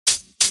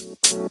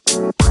Welcome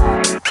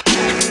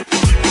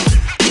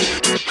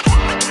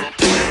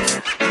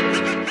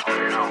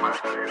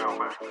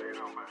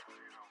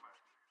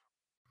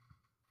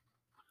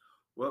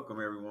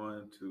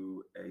everyone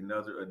to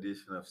another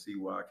edition of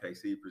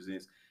CYKC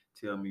presents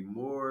Tell Me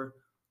More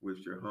with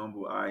your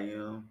humble I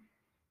am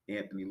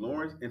Anthony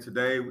Lawrence. And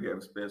today we have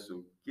a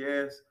special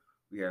guest.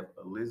 We have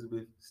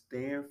Elizabeth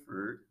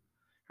Stanford.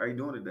 How are you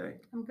doing today?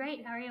 I'm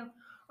great. How are you?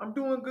 I'm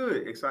doing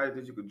good. Excited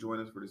that you could join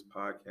us for this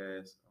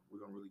podcast. We're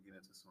gonna really get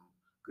into some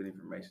good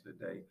information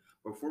today.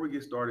 But before we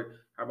get started,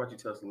 how about you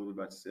tell us a little bit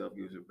about yourself,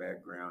 give us your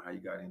background, how you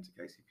got into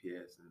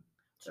KCPS and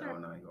the whole Sure.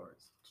 nine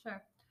yards. Sure.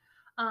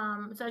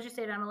 So as you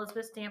stated, I'm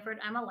Elizabeth Stanford.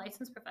 I'm a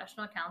licensed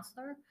professional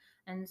counselor.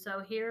 And so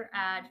here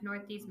at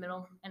Northeast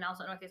Middle and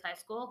also Northeast High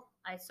School,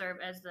 I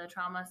serve as the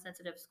trauma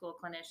sensitive school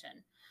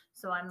clinician.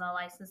 So I'm the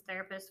licensed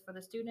therapist for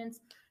the students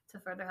to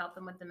further help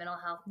them with the mental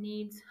health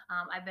needs.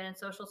 I've been in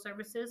social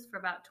services for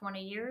about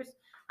 20 years.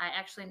 I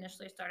actually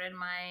initially started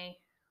my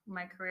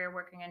career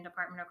working in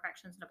Department of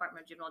Corrections and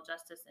Department of Juvenile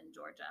Justice in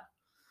Georgia.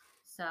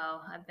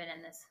 So I've been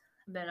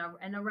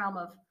in the realm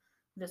of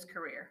this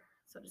career,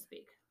 so to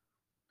speak.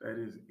 That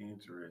is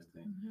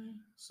interesting. Mm-hmm.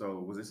 So,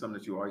 was it something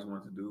that you always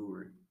wanted to do,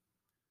 or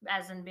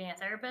As in being a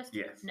therapist?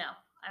 yes? No.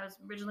 I was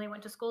originally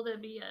went to school to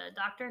be a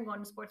doctor and go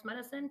into sports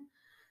medicine.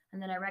 And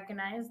then I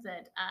recognized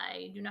that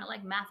I do not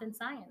like math and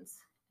science.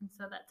 And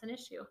so that's an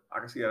issue. I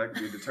can see how that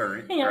could be a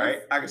deterrent, Yes.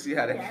 right? I can see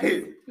how that Yes.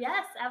 could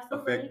Yes,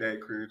 absolutely. affect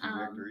that career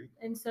trajectory.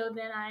 And so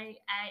then I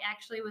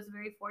actually was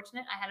very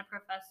fortunate. I had a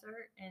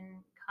professor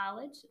in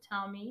college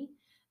tell me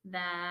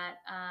that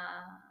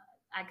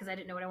because I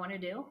didn't know what I wanted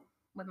to do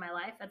with my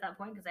life at that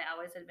point, because I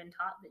always had been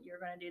taught that you're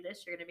going to do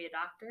this, you're going to be a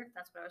doctor.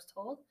 That's what I was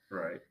told.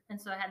 Right. And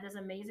so I had this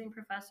amazing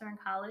professor in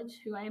college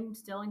who I am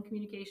still in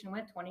communication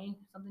with 20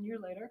 something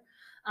years later,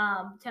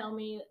 tell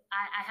me,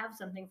 I have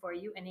something for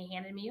you. And he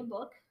handed me a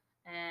book,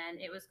 and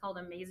it was called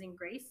Amazing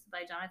Grace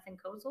by Jonathan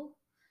Kozel.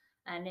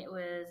 And it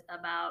was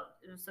about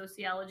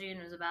sociology,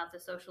 and it was about the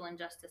social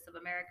injustice of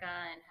America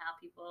and how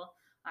people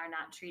are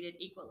not treated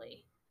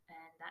equally.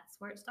 And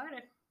that's where it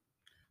started.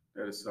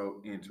 That is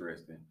so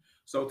interesting.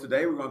 So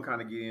today we're going to kind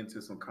of get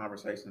into some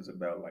conversations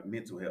about like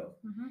mental health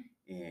Mm-hmm.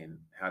 and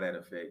how that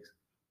affects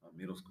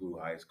middle school,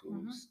 high school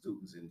Mm-hmm.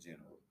 students in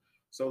general.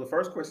 So the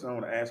first question I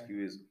want to ask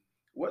you is,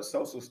 what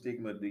social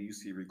stigma do you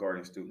see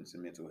regarding students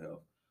and mental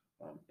health?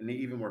 And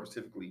even more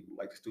specifically,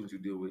 like the students you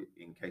deal with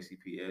in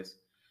KCPS,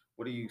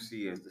 what do you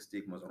see as the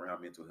stigmas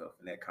around mental health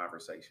in that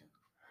conversation?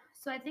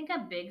 So I think a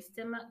big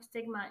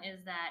stigma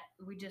is that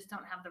we just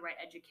don't have the right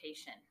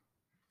education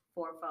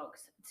for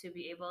folks to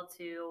be able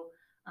to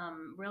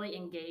really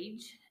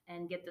engage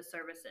and get the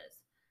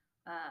services.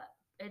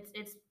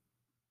 It's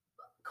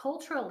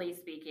culturally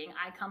speaking,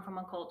 I come from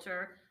a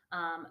culture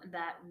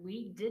that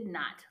we did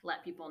not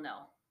let people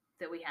know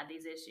that we had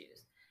these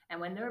issues. And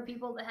when there were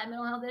people that had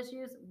mental health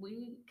issues,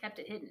 we kept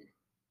it hidden,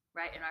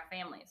 right, in our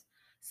families.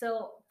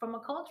 So, from a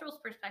cultural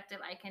perspective,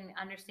 I can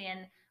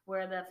understand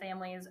where the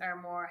families are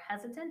more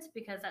hesitant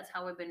because that's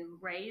how we've been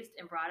raised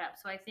and brought up.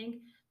 So, I think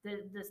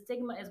the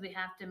stigma is we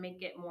have to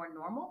make it more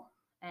normal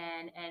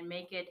and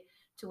make it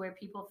to where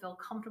people feel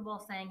comfortable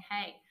saying,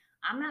 "Hey,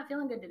 I'm not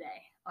feeling good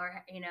today,"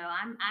 or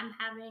I'm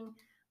having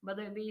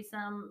whether it be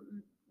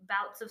some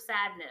bouts of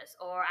sadness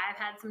or I've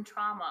had some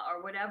trauma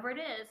or whatever it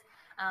is,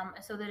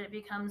 so that it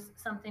becomes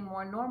something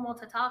more normal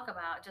to talk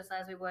about, just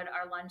as we would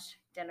our lunch,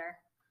 dinner,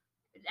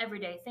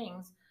 everyday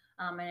things.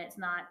 And it's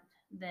not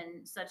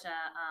then such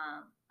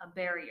a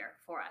barrier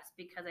for us,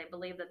 because I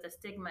believe that the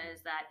stigma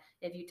is that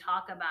if you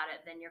talk about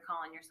it, then you're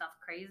calling yourself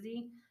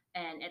crazy.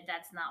 And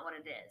that's not what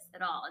it is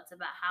at all. It's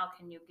about how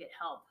can you get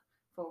help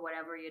for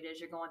whatever it is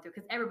you're going through,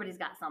 because everybody's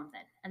got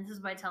something. And this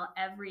is what I tell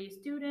every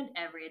student,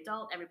 every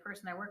adult, every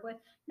person I work with.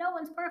 No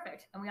one's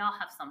perfect, and we all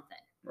have something.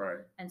 Right.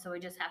 And so we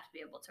just have to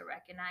be able to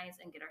recognize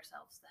and get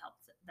ourselves the help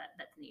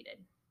that's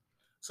needed.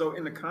 So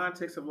in the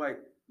context of like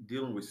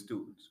dealing with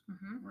students,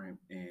 Mm-hmm. right,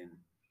 and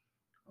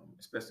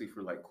especially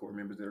for like core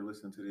members that are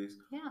listening to this,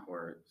 Yeah.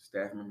 or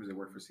staff members that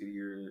work for City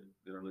Year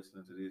that are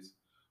listening to this,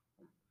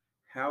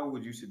 how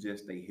would you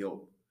suggest they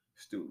help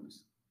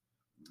students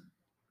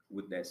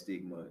with that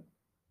stigma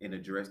and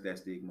address that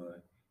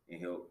stigma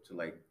and help to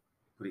like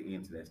put an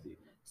end to that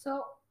stigma?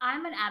 So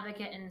I'm an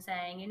advocate in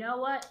saying, you know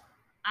what?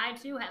 I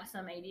too have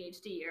some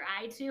ADHD, or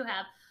I too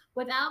have,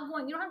 without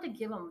going, you don't have to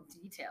give them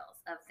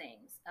details of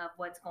things, of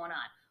what's going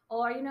on.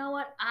 Or, you know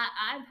what?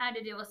 I've had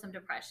to deal with some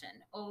depression,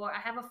 or I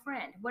have a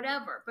friend,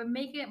 whatever, but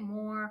make it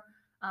more,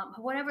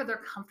 whatever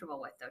they're comfortable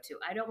with, though, too.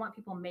 I don't want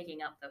people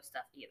making up those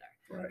stuff either.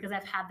 Right. Because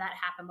I've had that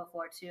happen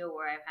before, too,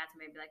 where I've had to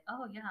maybe like,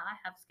 oh, yeah, I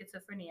have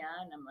schizophrenia.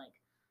 And I'm like,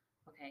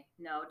 okay,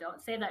 no, don't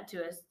say that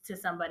to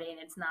somebody and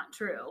it's not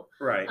true.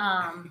 Right.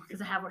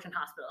 Because I have worked in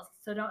hospitals.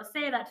 So don't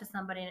say that to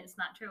somebody and it's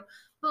not true.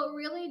 But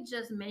really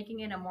just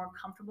making it a more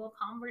comfortable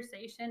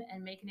conversation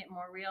and making it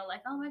more real.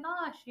 Like, oh my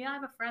gosh, yeah, I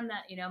have a friend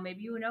that,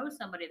 maybe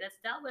somebody that's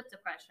dealt with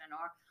depression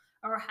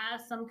or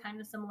has some kind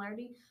of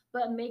similarity,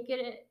 but make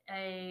it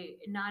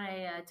not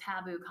a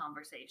taboo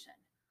conversation.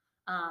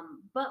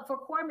 But for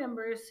core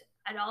members,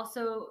 I'd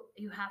also,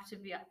 you have to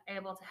be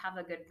able to have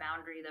a good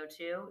boundary though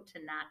too,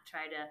 to not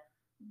try to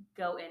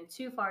go in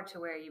too far to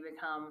where you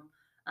become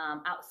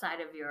outside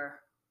of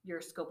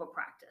your scope of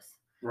practice.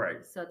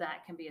 Right. So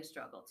that can be a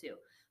struggle too.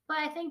 But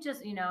I think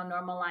just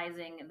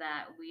normalizing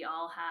that we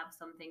all have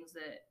something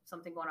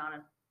going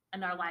on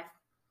in our life,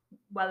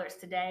 whether it's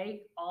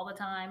today, all the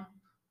time,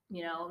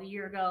 a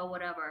year ago,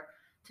 whatever,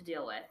 to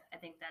deal with. I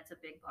think that's a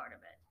big part of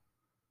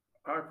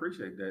it. I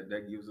appreciate that.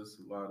 That gives us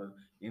a lot of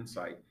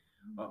insight.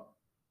 Uh,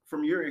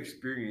 from your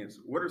experience,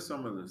 what are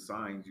some of the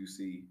signs you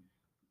see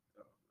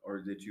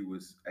or that you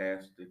was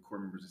asked that core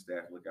members and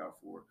staff look out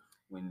for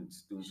when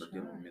students are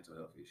dealing with Sure. mental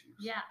health issues?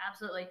 Yeah,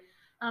 absolutely.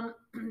 Um,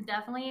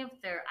 Definitely if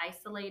they're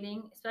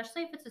isolating,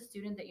 especially if it's a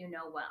student that you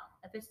know well.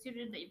 If it's a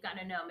student that you've gotten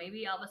to know,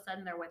 maybe all of a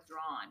sudden they're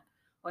withdrawn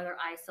or they're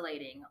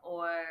isolating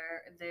or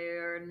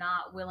they're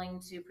not willing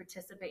to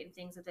participate in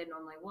things that they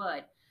normally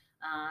would.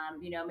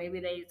 Maybe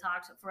they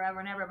talked forever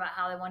and ever about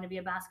how they want to be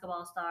a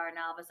basketball star, and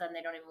now all of a sudden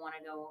they don't even want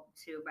to go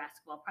to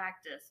basketball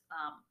practice.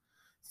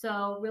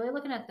 So really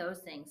looking at those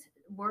things,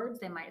 words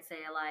they might say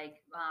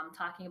like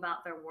talking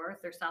about their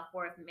worth, their self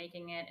worth,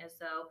 making it as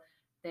though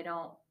they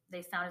don't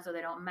they sound as though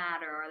they don't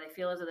matter or they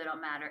feel as though they don't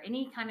matter.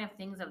 Any kind of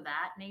things of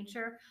that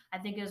nature, I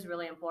think is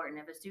really important.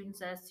 If a student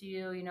says to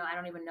you, I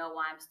don't even know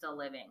why I'm still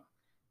living,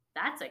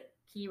 that's a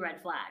key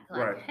red flag.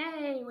 Like, Right.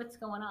 hey, what's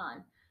going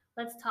on?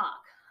 Let's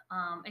talk.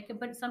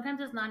 But sometimes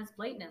it's not as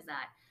blatant as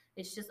that.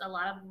 It's just a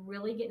lot of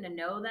really getting to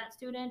know that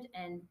student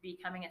and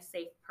becoming a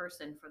safe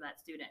person for that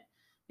student,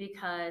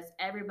 because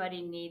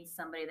everybody needs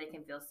somebody they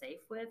can feel safe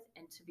with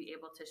and to be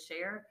able to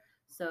share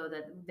so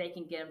that they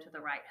can get them to the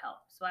right help.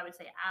 So I would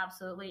say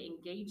absolutely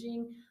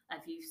engaging.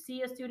 If you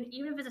see a student,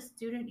 even if it's a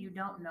student you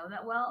don't know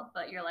that well,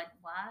 but you're like,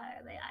 why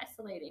are they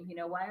isolating?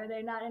 Why are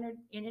they not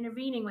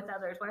intervening with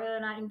others? Why are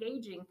they not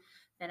engaging?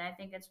 Then I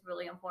think it's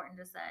really important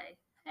to say,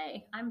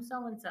 hey, I'm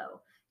so and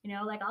so.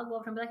 Like I'll go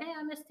up and be like, hey,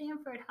 I'm Miss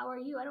Stanford. How are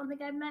you? I don't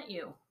think I've met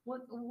you.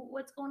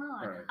 What's going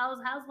on? Right.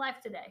 How's life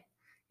today?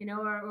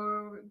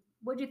 Or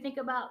what do you think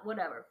about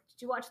whatever?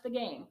 Did you watch the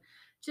game?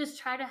 Just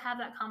try to have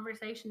that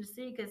conversation to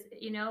see, because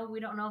we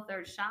don't know if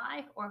they're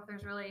shy or if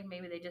there's really,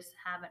 maybe they just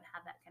haven't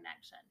had that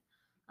connection.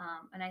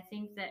 And I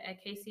think that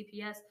at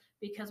KCPS,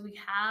 because we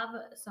have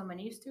so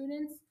many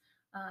students,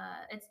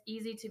 it's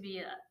easy to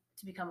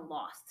become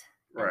lost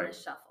in Right.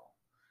 this shuffle,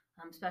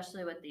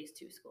 especially with these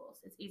two schools.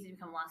 It's easy to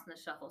become lost in the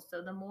shuffle.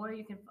 So the more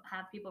you can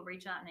have people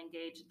reach out and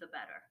engage, the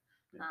better,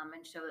 Yeah.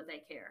 and show that they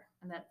care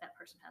and that that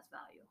person has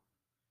value.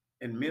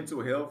 And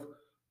mental health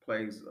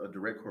plays a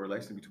direct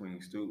correlation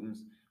between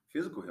students'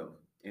 physical health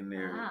and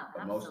their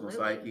emotional Absolutely.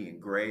 psyche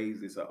and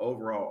grades. It's an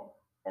overall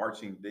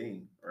arching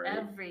thing, right?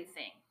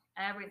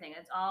 Everything,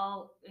 it's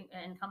all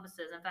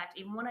encompasses. In fact,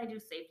 even when I do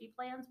safety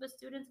plans with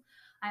students,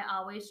 I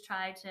always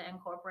try to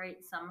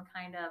incorporate some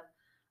kind of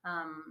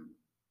um,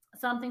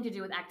 something to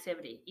do with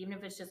activity, even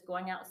if it's just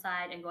going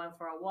outside and going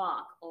for a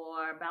walk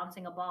or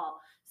bouncing a ball,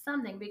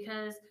 something,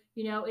 because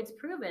it's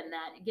proven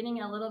that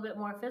getting a little bit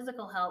more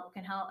physical help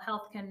can help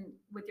health can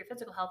with your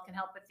physical health can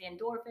help with the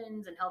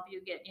endorphins and help you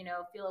get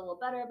feel a little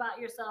better about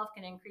yourself,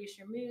 can increase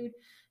your mood.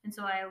 And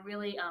so I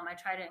really I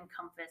try to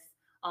encompass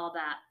all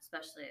that,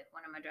 especially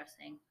when I'm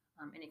addressing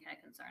any kind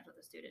of concerns with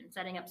a student.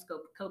 Setting up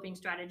coping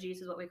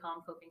strategies is what we call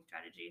them, coping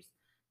strategies,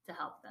 to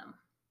help them.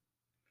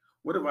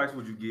 What advice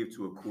would you give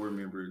to a core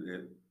member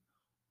that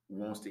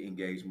wants to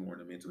engage more in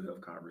the mental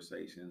health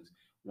conversations,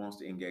 wants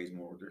to engage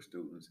more with their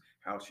students?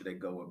 How should they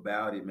go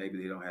about it?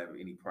 Maybe they don't have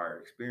any prior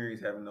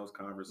experience having those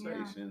Yeah,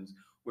 conversations.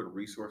 What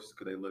resources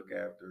could they look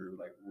after?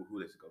 Like who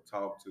they should go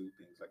talk to,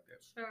 things like that.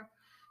 sure.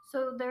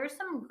 So there's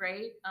some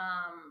great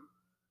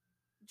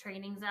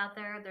trainings out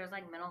there. There's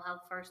like mental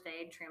health first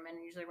aid.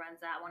 Truman usually runs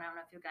that one. I don't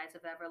know if you guys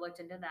have ever looked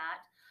into that.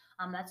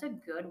 That's a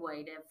good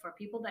way to, for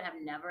people that have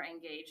never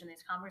engaged in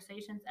these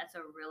conversations. That's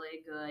a really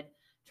good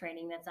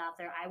training that's out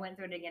there. I went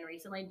through it again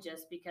recently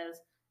just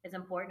because it's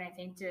important, I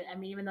think, to, I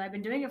mean, even though I've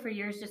been doing it for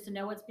years, just to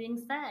know what's being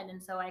said.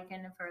 And so I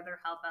can further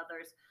help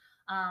others.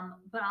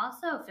 But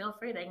also feel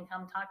free, they can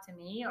come talk to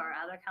me or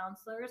other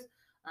counselors.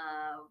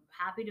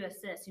 Happy to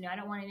assist. I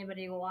don't want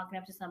anybody walking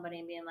up to somebody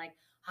and being like,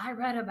 I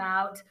read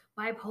about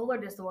bipolar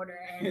disorder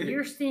and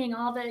you're seeing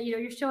all the,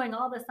 you're showing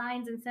all the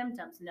signs and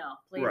symptoms. No,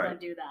 please Right. don't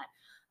do that.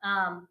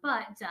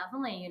 But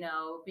definitely,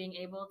 being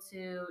able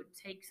to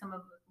take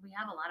we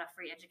have a lot of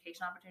free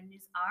education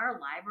opportunities. Our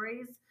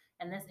libraries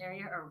in this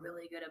area are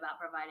really good about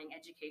providing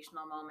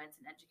educational moments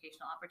and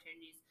educational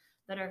opportunities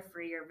that are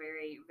free or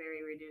very,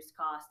 very reduced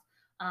cost.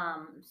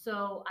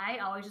 So I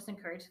always just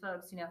encourage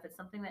folks, if it's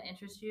something that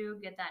interests you,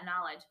 get that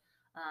knowledge.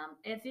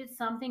 If it's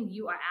something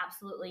you are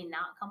absolutely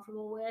not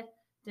comfortable with,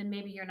 then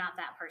maybe you're not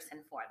that person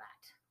for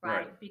that,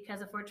 Right. right?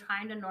 Because if we're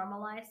trying to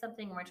normalize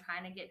something and we're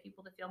trying to get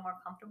people to feel more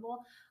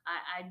comfortable,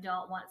 I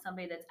don't want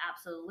somebody that's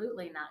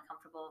absolutely not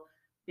comfortable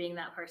being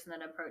that person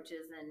that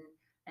approaches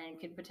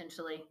and could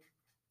potentially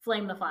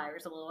flame the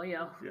fires a little,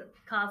 Yeah.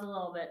 cause a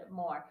little bit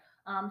more.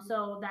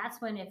 So that's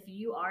when, if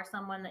you are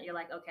someone that you're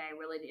like, okay, I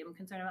really am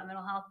concerned about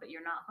mental health, but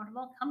you're not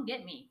comfortable, come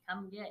get me.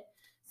 Come get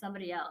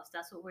somebody else.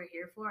 That's what we're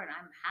here for, and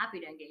I'm happy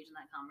to engage in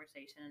that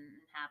conversation and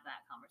have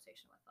that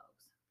conversation with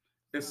folks.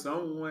 As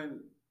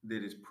someone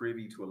that is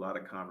privy to a lot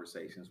of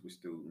conversations with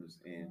students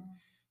and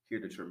hear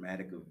the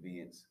traumatic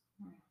events,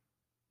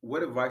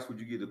 what advice would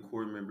you give the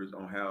core members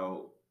on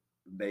how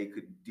they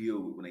could deal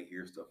with when they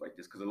hear stuff like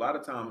this? Because a lot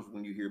of times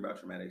when you hear about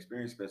traumatic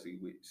experience, especially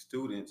with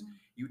students,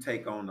 you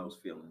take on those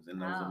feelings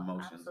and those Oh,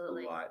 emotions a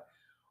absolutely. lot.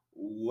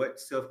 What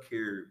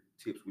self-care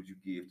tips would you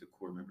give to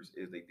core members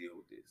as they deal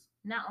with this?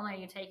 Not only are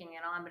you taking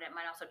it on, but it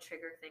might also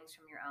trigger things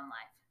from your own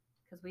life,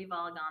 because we've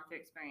all gone through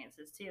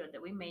experiences too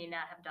that we may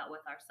not have dealt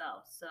with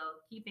ourselves. So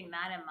keeping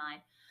that in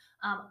mind,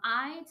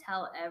 I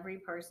tell every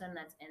person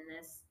that's in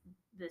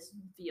this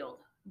field,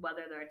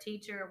 whether they're a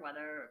teacher,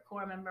 whether a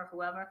core member,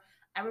 whoever,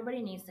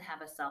 everybody needs to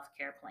have a self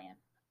care plan.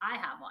 I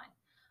have one.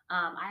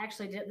 I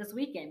actually did it this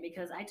weekend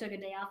because I took a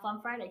day off on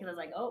Friday because I was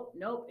like, oh,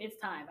 nope, it's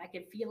time. I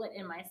could feel it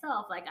in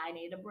myself, like I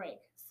need a break.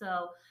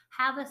 So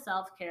have a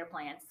self care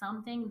plan,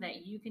 something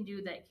that you can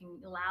do that can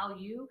allow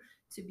you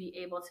to be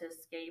able to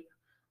escape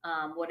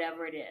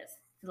whatever it is,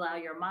 to allow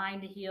your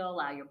mind to heal,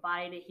 allow your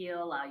body to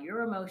heal, allow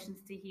your emotions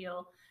to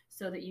heal,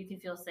 so that you can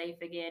feel safe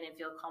again and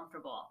feel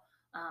comfortable.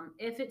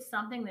 If it's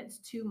something that's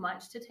too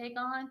much to take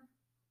on,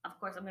 of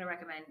course, I'm going to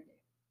recommend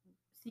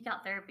seek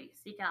out therapy,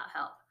 seek out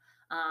help.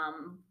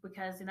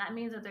 Because that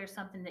means that there's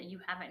something that you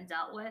haven't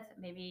dealt with,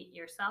 maybe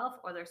yourself,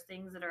 or there's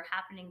things that are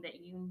happening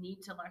that you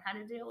need to learn how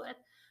to deal with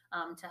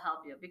to help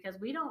you. Because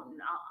we don't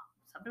know,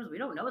 sometimes we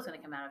don't know what's going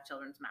to come out of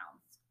children's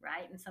mouths,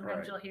 right? And sometimes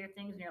Right. you'll hear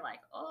things and you're like,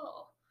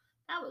 oh,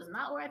 that was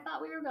not where I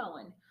thought we were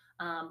going.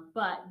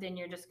 But then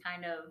you're just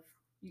kind of,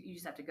 you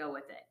just have to go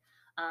with it.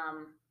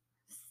 Um,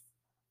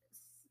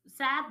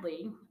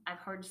 Sadly, I've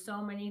heard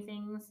so many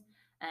things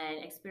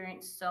and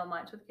experienced so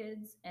much with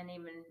kids and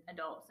even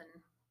adults and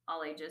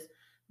all ages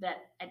that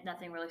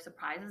nothing really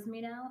surprises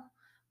me now.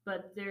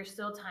 But there's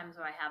still times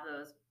where I have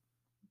those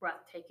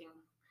breathtaking,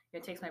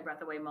 it takes my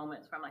breath away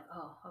moments where I'm like,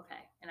 oh,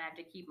 okay. And I have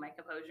to keep my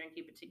composure and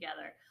keep it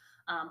together.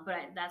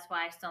 That's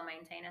why I still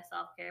maintain a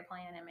self care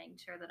plan and make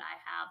sure that I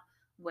have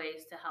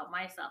ways to help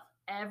myself.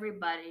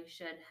 Everybody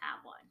should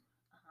have one.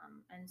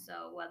 And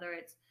so whether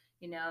it's,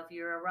 if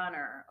you're a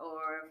runner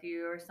or if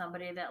you're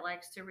somebody that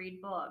likes to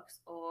read books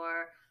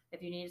or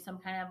if you need some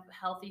kind of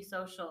healthy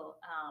social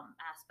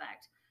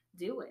aspect,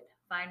 do it.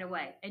 Find a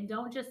way. And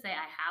don't just say,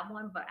 I have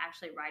one, but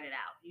actually write it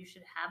out. You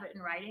should have it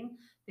in writing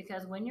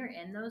because when you're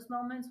in those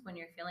moments, when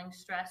you're feeling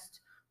stressed,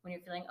 when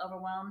you're feeling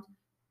overwhelmed,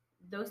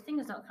 those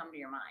things don't come to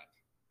your mind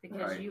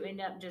because Right. you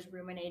end up just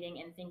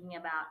ruminating and thinking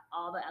about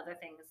all the other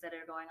things that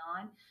are going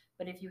on.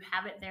 But if you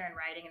have it there in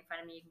writing in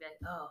front of me, you can be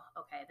like, oh,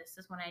 okay, this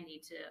is when I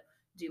need to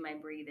do my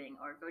breathing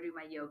or go do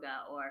my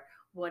yoga or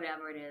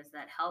whatever it is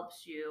that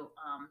helps you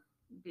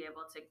be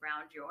able to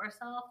ground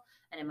yourself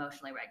and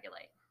emotionally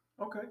regulate.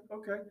 Okay.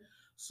 Okay.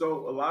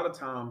 So a lot of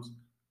times,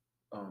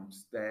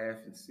 staff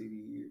and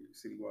city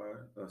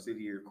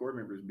year core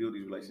members build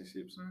these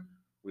relationships Mm-hmm.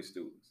 with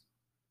students.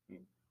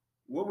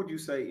 What would you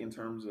say in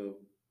terms of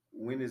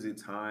when is it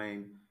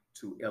time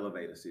to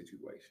elevate a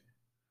situation?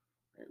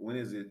 Right? When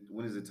is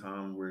it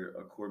time where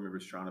a core member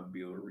is trying to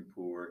build a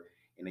rapport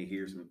and they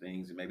hear some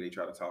things and maybe they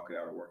try to talk it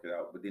out or work it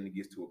out, but then it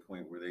gets to a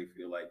point where they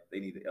feel like they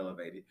need to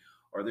elevate it?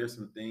 Are there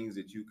some things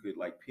that you could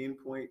like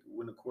pinpoint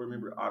when a core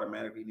member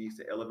automatically needs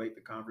to elevate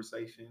the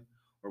conversation?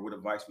 Or what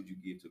advice would you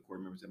give to core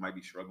members that might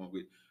be struggling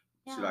with,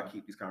 should I Yeah.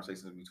 keep these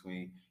conversations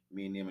between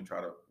me and them and try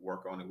to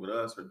work on it with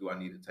us, or do I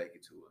need to take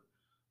it to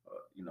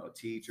a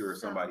teacher or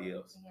So somebody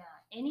else? yeah,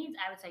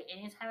 I would say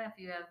anytime if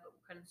you have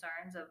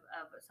concerns of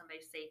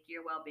somebody's safety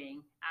or well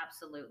being,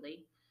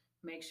 absolutely,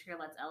 make sure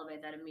let's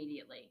elevate that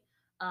immediately.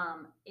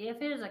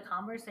 If it is a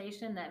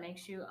conversation that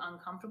makes you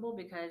uncomfortable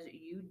because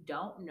you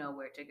don't know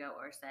where to go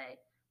or say,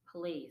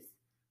 please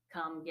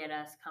come get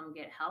us, come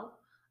get help.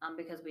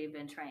 Because we've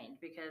been trained,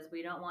 because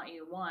we don't want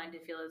you one to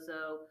feel as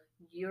though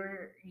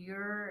you're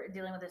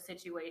dealing with a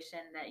situation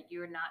that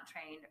you're not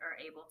trained or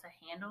able to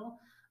handle,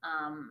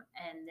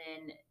 and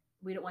then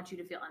we don't want you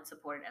to feel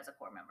unsupported as a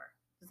core member.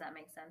 Does that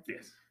make sense?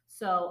 Yes.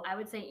 So I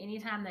would say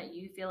anytime that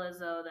you feel as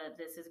though that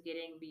this is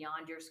getting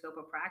beyond your scope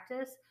of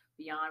practice,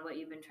 beyond what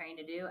you've been trained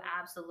to do,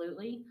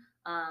 absolutely.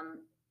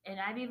 And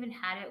I've even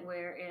had it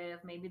where if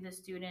maybe the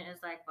student is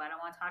like, well, I don't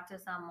want to talk to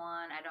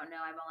someone, I don't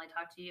know, I've only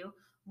talked to you.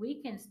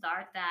 We can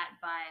start that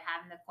by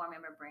having the core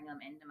member bring them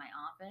into my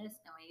office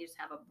and we just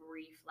have a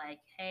brief like,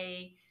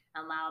 hey,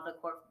 allow the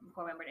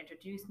core member to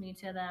introduce me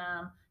to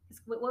them.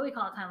 It's what we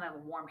call kind of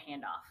a warm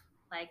handoff.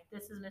 Like,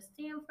 this is Miss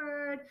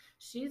Stanford.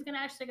 She's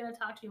gonna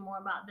talk to you more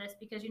about this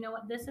because you know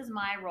what, this is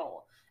my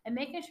role. And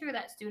making sure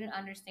that student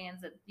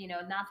understands that,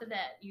 not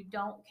that you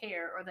don't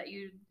care or that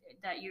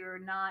you're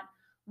not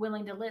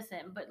willing to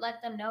listen, but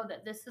let them know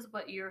that this is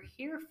what you're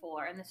here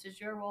for and this is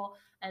your role,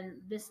 and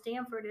this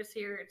Stanford is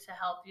here to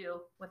help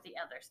you with the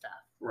other stuff.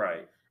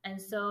 Right.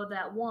 And so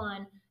that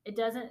one, it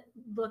doesn't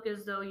look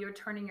as though you're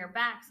turning your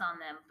backs on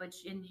them, but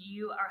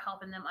you are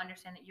helping them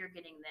understand that you're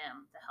getting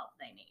them the help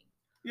they need.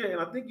 Yeah,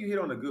 and I think you hit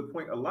on a good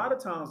point. A lot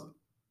of times,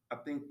 I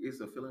think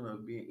it's a feeling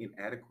of being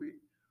inadequate,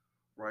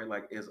 right?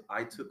 Like as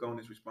I took on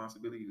this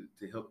responsibility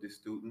to help this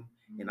student,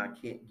 and I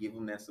can't give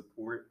them that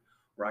support,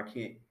 or I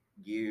can't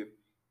give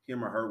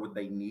him or her what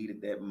they need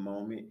at that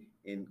moment.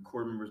 And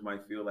core members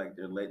might feel like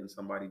they're letting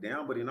somebody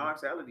down, but in all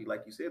actuality,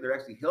 like you said, they're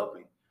actually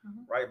helping,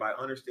 Mm-hmm. right? By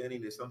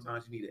understanding that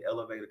sometimes you need to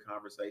elevate a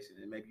conversation,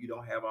 and maybe you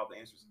don't have all the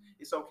answers.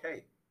 It's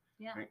okay,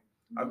 Yeah. right?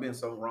 I've Mm-hmm. been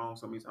so wrong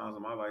so many times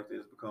in my life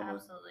that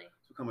Absolutely.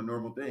 it's become a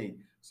normal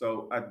thing.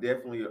 So I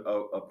definitely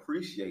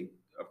appreciate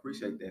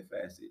Mm-hmm. that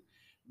facet.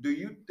 Do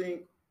you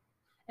think?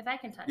 If I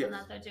can touch on Yes.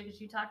 that though too,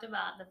 because you talked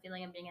about the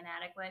feeling of being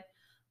inadequate.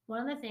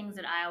 One of the things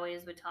that I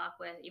always would talk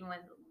with, even with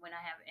when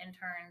I have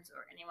interns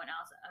or anyone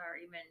else, or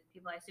even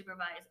people I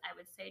supervise, I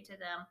would say to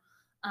them,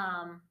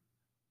 um,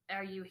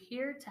 "Are you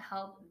here to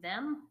help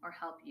them or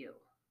help you?"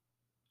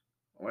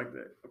 I like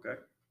that.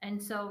 Okay.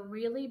 And so,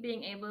 really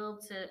being able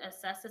to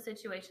assess the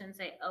situation and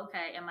say,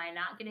 "Okay, am I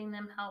not getting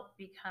them help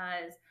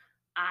because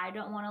I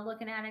don't want to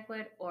look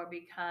inadequate, or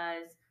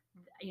because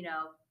you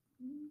know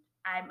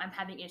I'm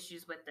having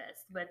issues with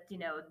this, with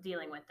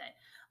dealing with it,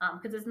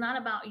 because it's not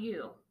about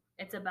you.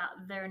 It's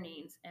about their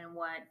needs and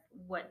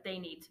what they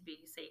need to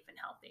be safe and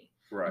healthy.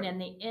 And Right. in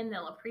the end,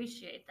 they'll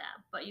appreciate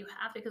that. But you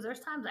have to, because there's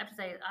times I have to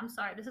say, I'm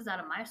sorry, this is out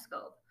of my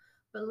scope,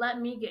 but let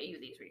me get you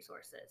these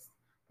resources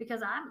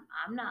because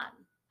I'm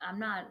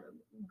not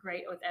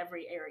great with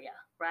every area,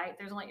 right?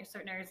 There's only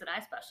certain areas that I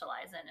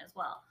specialize in as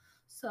well.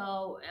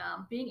 So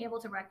being able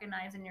to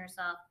recognize in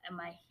yourself, am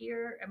I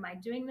here? Am I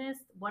doing this?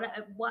 What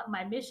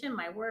my mission,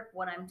 my work,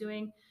 what I'm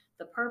doing,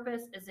 the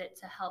purpose, is it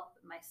to help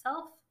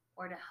myself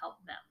or to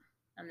help them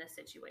in this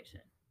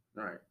situation?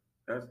 Right.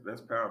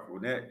 That's powerful.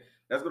 And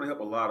that's going to help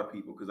a lot of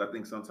people because I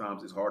think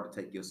sometimes it's hard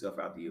to take yourself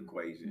out the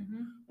equation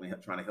Mm-hmm. when you're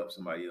trying to help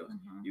somebody else.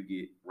 Mm-hmm. You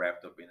get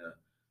wrapped up in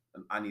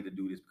I need to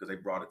do this because they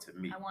brought it to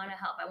me. I want to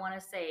help. I want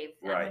to save.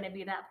 I'm Right. going to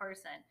be that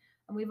person.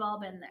 And we've all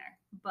been there.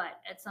 But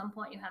at some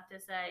point, you have to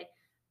say,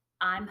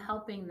 I'm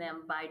helping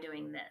them by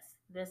doing this.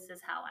 This is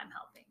how I'm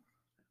helping.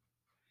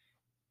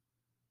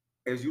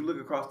 As you look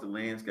across the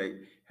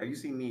landscape, have you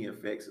seen the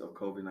effects of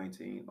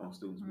COVID-19 on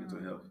students' mental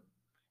Mm, health?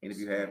 And if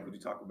you have, extreme. could you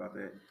talk about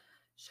that?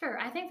 Sure.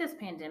 I think this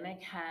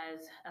pandemic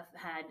has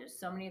had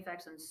so many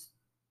effects on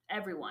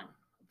everyone,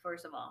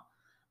 first of all.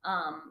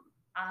 Um,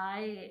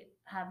 I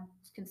have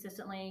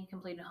consistently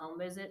completed home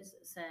visits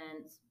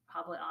since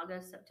probably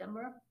August,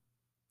 September,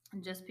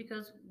 just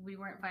because we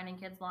weren't finding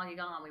kids logging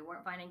on. We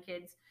weren't finding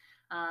kids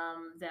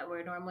that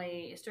were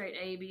normally straight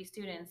A, B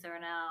students that are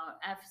now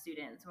F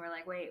students. We're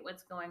like, wait,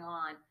 what's going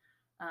on?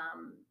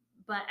 Um,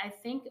 but I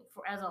think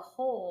as a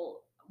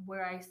whole,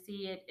 where I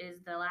see it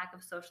is the lack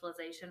of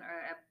socialization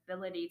or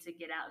ability to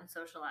get out and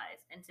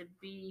socialize and to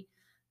be.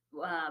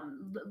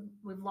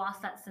 We've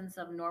lost that sense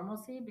of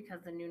normalcy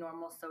because the new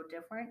normal is so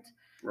different,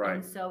 Right.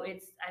 and so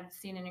I've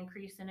seen an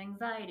increase in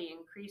anxiety,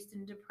 increase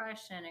in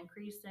depression,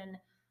 increase in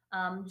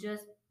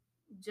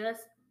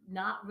just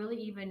not really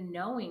even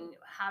knowing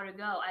how to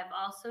go. I've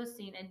also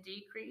seen a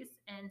decrease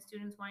in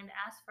students wanting to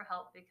ask for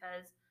help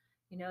because,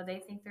 they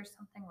think there's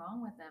something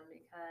wrong with them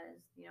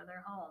because,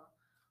 they're home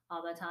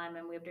all the time.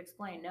 And we have to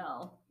explain,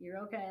 no, you're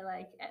okay.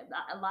 Like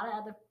a lot of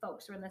other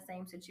folks are in the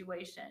same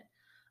situation.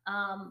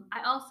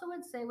 I also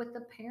would say with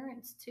the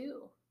parents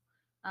too,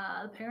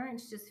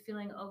 parents just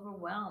feeling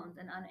overwhelmed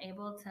and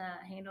unable to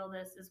handle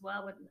this as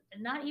well, with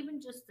not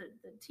even just the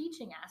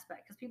teaching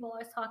aspect, because people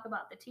always talk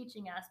about the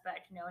teaching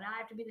aspect, and I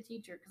have to be the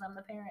teacher because I'm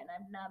the parent and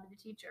I'm not the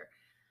teacher.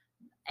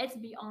 It's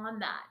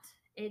beyond that.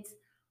 It's,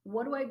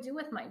 what do I do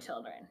with my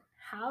children?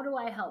 How do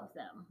I help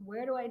them?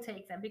 Where do I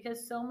take them?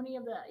 Because so many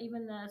of the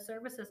even the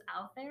services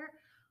out there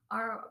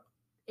are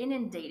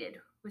inundated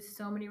with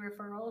so many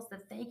referrals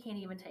that they can't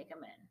even take them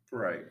in.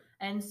 Right.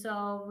 And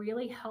so,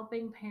 really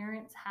helping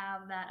parents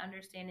have that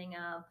understanding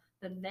of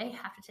that they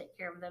have to take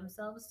care of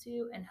themselves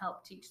too, and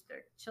help teach their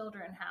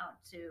children how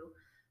to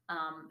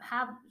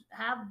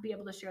be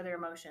able to share their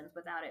emotions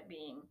without it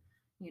being,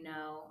 you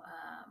know,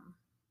 um,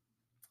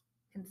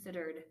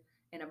 considered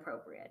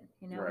inappropriate.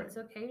 Right. It's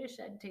okay to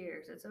shed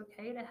tears. It's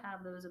okay to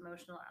have those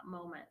emotional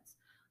moments,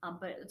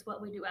 but it's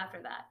what we do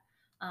after that.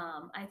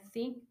 I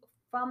think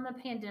from the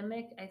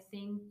pandemic,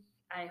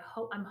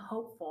 I'm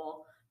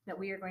hopeful that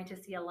we are going to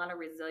see a lot of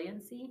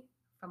resiliency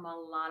from a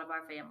lot of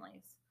our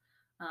families,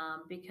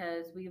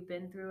 because we've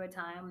been through a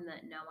time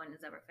that no one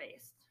has ever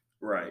faced.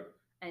 Right.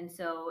 And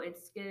so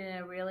it's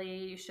gonna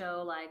really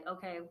show, like,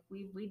 okay,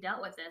 we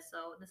dealt with this,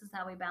 so this is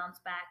how we bounce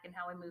back and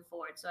how we move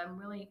forward. So I'm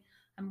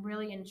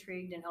really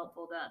intrigued and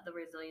hopeful that the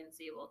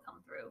resiliency will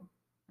come through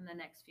in the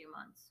next few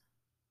months.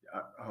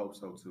 I hope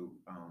so too.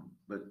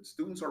 But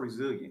students are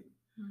resilient,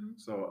 Mm-hmm.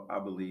 so I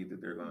believe that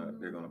they're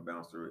Mm-hmm. gonna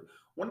bounce through it.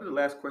 One of the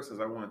last questions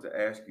I wanted to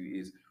ask you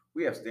is: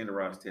 we have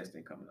standardized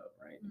testing coming up,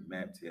 right? Mm-hmm.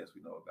 MAP tests,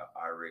 we know about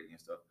I-rating and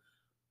stuff.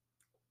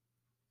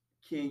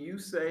 Can you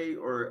say,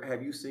 or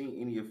have you seen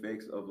any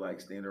effects of like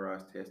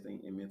standardized testing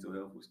in mental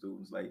health with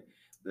students, like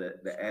the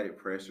Sure. added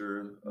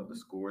pressure of the Mm-hmm.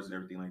 scores and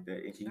everything like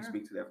that? And can you Sure.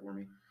 speak to that for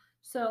me?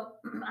 So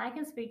I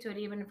can speak to it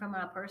even from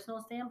a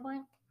personal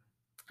standpoint.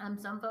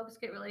 Some folks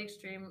get really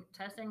extreme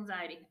test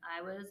anxiety.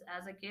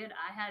 As a kid,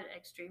 I had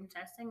extreme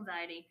test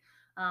anxiety.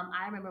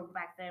 I remember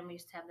back then we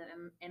used to have the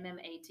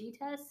MMAT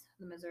test,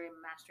 the Missouri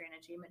Mastery and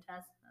Achievement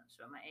Test. Not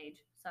showing my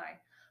age, sorry.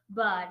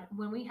 But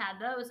when we had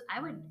those, I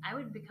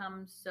would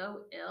become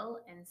so ill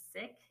and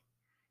sick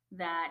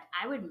that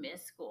I would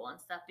miss school and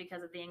stuff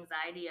because of the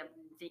anxiety of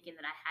thinking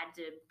that I had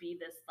to be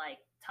this like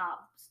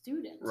top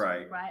student,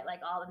 Right. right?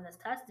 Like all in this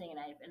testing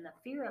and the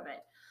fear of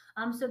it.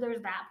 So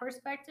there's that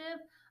perspective,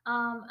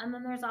 and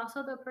then there's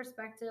also the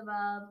perspective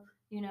of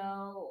you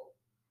know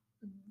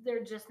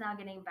they're just now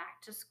getting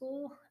back to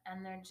school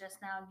and they're just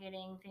now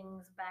getting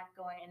things back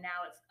going, and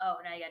now it's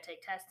now you got to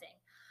take testing.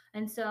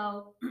 And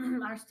so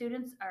our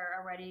students are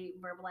already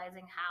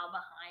verbalizing how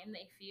behind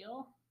they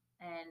feel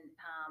and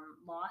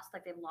lost,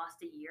 like they've lost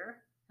a year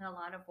in a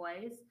lot of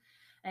ways.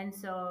 And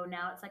so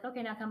now it's like,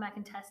 okay, now come back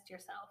and test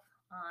yourself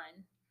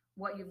on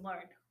what you've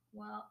learned.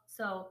 Well,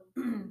 so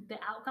the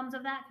outcomes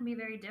of that can be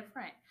very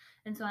different.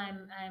 And so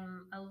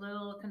I'm a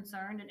little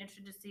concerned and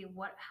interested to see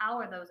how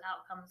are those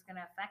outcomes going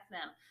to affect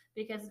them,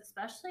 because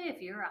especially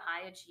if you're a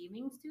high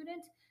achieving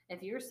student,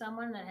 if you're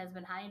someone that has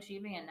been high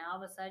achieving and now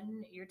all of a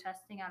sudden you're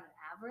testing out an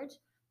average,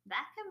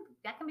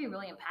 that can be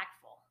really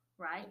impactful,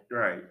 right,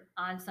 Right.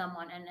 on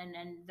someone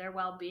and their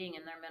well-being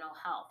and their mental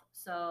health.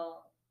 So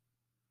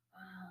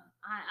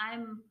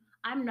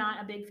I'm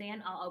not a big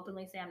fan. I'll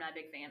openly say I'm not a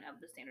big fan of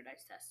the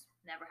standardized tests.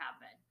 Never have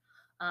been.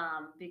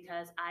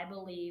 Because I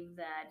believe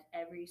that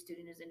every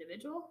student is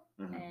individual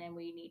and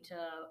we need to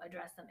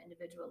address them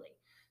individually.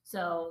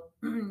 So,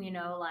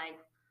 like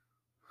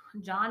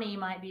Johnny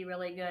might be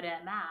really good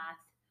at math,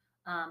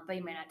 but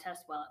he may not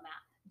test well at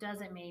math.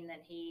 Doesn't mean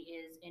that he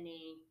is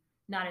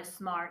not as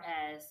smart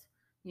as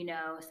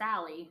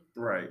Sally,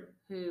 Right.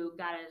 who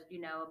got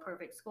a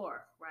perfect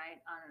score, right,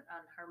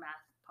 on her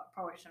math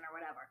portion or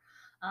whatever.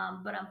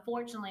 But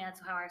unfortunately, that's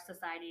how our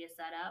society is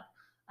set up.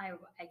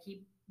 I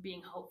keep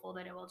being hopeful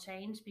that it will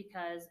change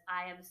because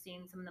I have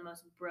seen some of the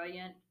most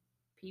brilliant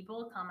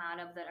people come out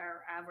of that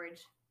are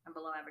average and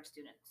below average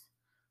students.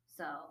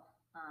 So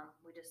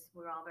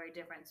we're all very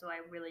different. So I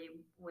really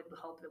would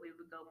hope that we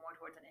would go more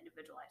towards an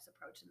individualized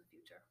approach in the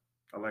future.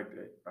 I like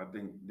that. I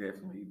think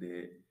definitely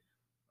that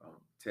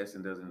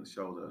testing doesn't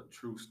show the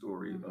true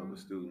story of a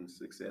student's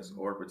success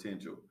or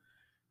potential,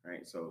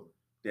 right? So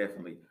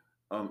definitely.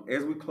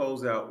 As we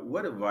close out,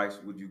 what advice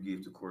would you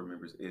give to core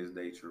members as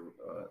they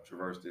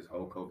traverse this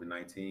whole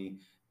COVID-19,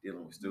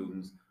 dealing with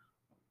students,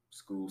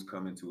 schools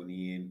coming to an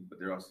end, but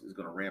they're also it's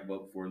going to ramp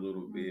up for a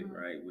little bit,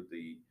 right? With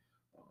the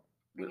uh,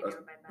 with us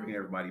bringing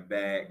everybody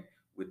back,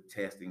 with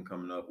testing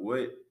coming up.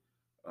 What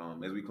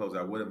as we close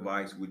out, what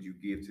advice would you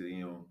give to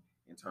them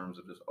in terms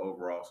of just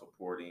overall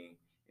supporting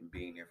and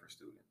being there for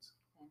students?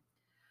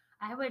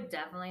 I would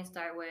definitely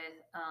start with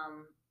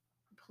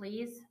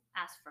please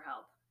ask for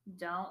help.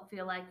 Don't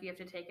feel like you have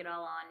to take it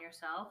all on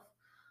yourself.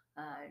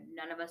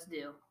 None of us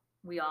do.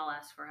 We all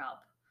ask for help.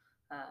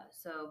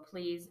 So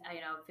please,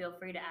 feel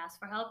free to ask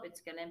for help.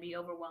 It's going to be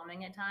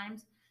overwhelming at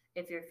times.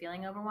 If you're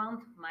feeling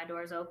overwhelmed, my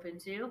door's open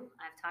too.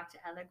 I've talked to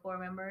other core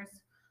members.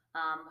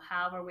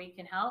 However we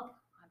can help,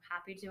 I'm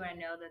happy to. I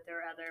know that there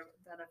are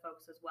other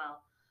folks as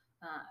well.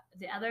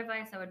 The other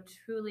advice I would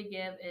truly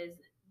give is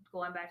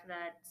going back to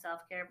that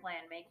self-care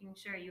plan, making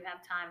sure you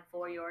have time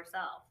for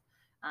yourself,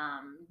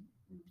 um,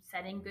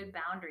 setting good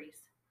boundaries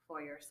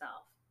for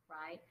yourself,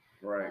 right?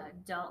 Right.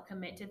 Don't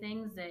commit to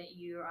things that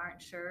you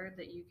aren't sure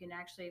that you can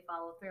actually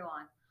follow through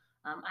on.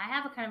 I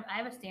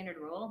have a standard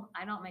rule.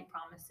 I don't make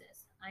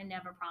promises. I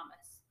never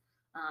promise.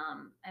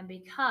 And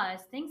because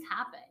things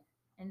happen.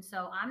 And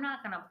so I'm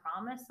not going to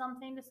promise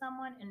something to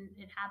someone and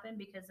it happened,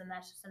 because then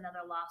that's just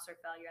another loss or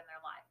failure in their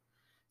life.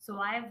 So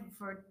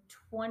for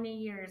 20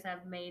 years,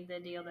 I've made the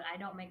deal that I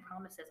don't make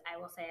promises. I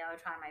will say I will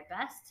try my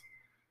best.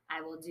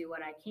 I will do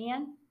what I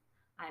can.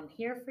 I'm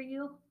here for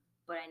you,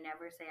 but I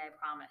never say I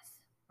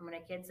promise. And when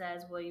a kid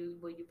says, "Will you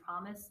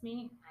promise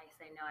me?" I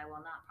say, "No, I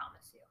will not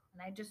promise you."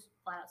 And I just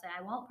flat out say,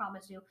 "I won't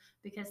promise you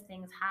because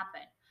things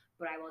happen,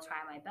 but I will try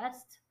my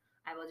best.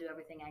 I will do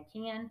everything I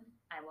can.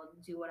 I will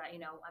do what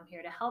I'm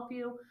here to help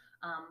you."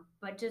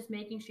 But just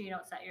making sure you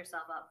don't set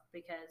yourself up,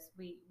 because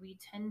we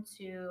tend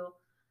to,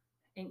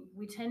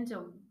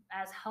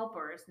 as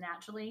helpers,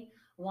 naturally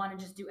want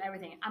to just do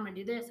everything. I'm going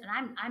to do this,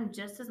 and I'm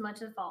just as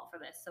much at fault for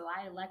this. So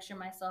I lecture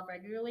myself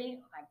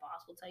regularly. My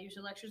boss will tell you she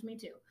lectures me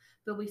too.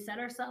 But we set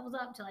ourselves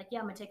up to, like, yeah,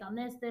 I'm going to take on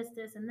this, this,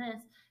 this, and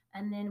this,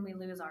 and then we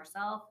lose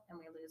ourselves and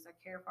we lose our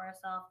care for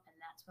ourselves, and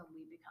that's when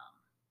we become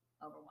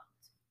overwhelmed.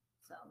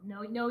 So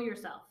know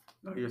yourself.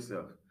 Know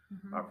yourself.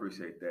 Mm-hmm. I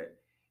appreciate that.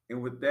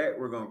 And with that,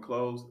 we're going to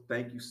close.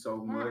 Thank you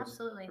so Yeah, much.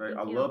 absolutely. Right?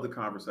 Thank I you. love the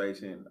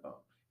conversation.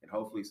 And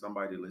hopefully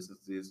somebody that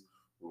listens to this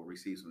will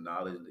receive some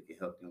knowledge that can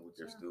help them with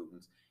their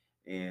students.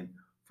 And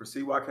for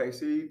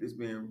CYKC, this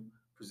being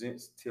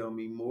presents Tell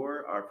Me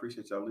More. I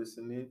appreciate y'all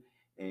listening,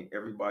 and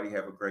everybody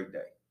have a great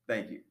day.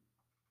 Thank you.